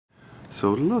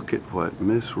So look at what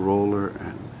Miss Roller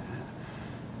and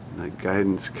the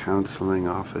Guidance Counseling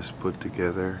Office put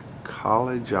together.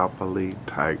 Collegeopoly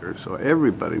Tigers. So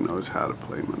everybody knows how to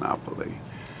play Monopoly.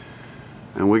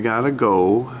 And we got a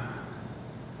go.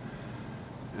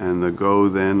 And the go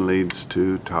then leads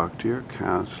to talk to your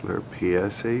counselor,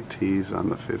 PSATs on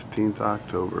the 15th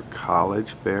October,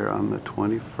 college fair on the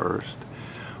 21st.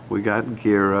 We got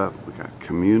Gear Up, we got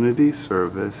community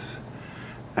service,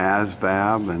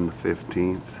 ASVAB on the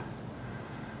 15th.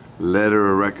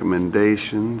 Letter of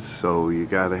recommendations, so you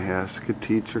gotta ask a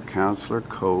teacher, counselor,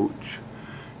 coach.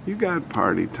 You got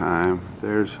party time.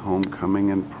 There's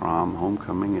homecoming and prom.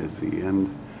 Homecoming is the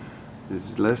end.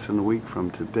 It's less than a week from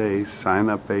today. Sign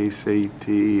up SAT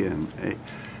and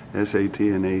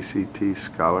ACT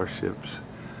scholarships.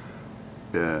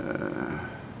 I'm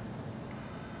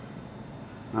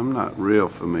not real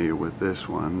familiar with this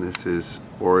one. This is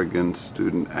Oregon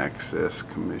Student Access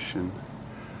Commission.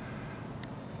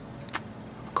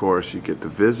 Of course, you get to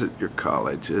visit your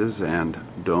colleges and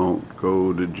don't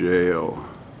go to jail.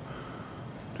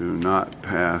 Do not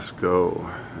pass go.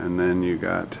 And then you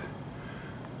got,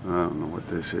 I don't know what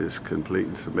this is, complete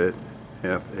and submit,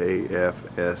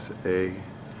 FAFSA.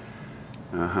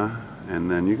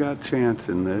 And then you got chance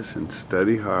in this and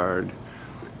study hard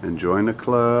and join a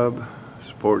club,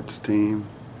 sports team.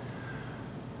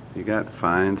 You got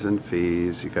fines and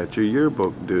fees. You got your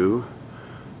yearbook due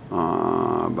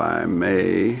by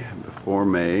May, before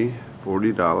May,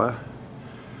 $40.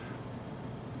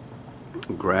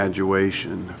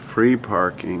 Graduation, free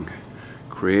parking,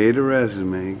 create a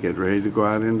resume, get ready to go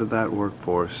out into that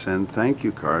workforce, send thank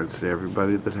you cards to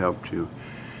everybody that helped you,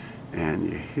 and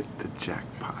you hit the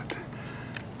jackpot.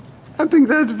 I think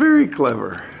that's very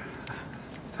clever.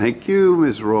 Thank you,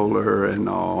 Ms. Roller and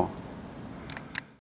all.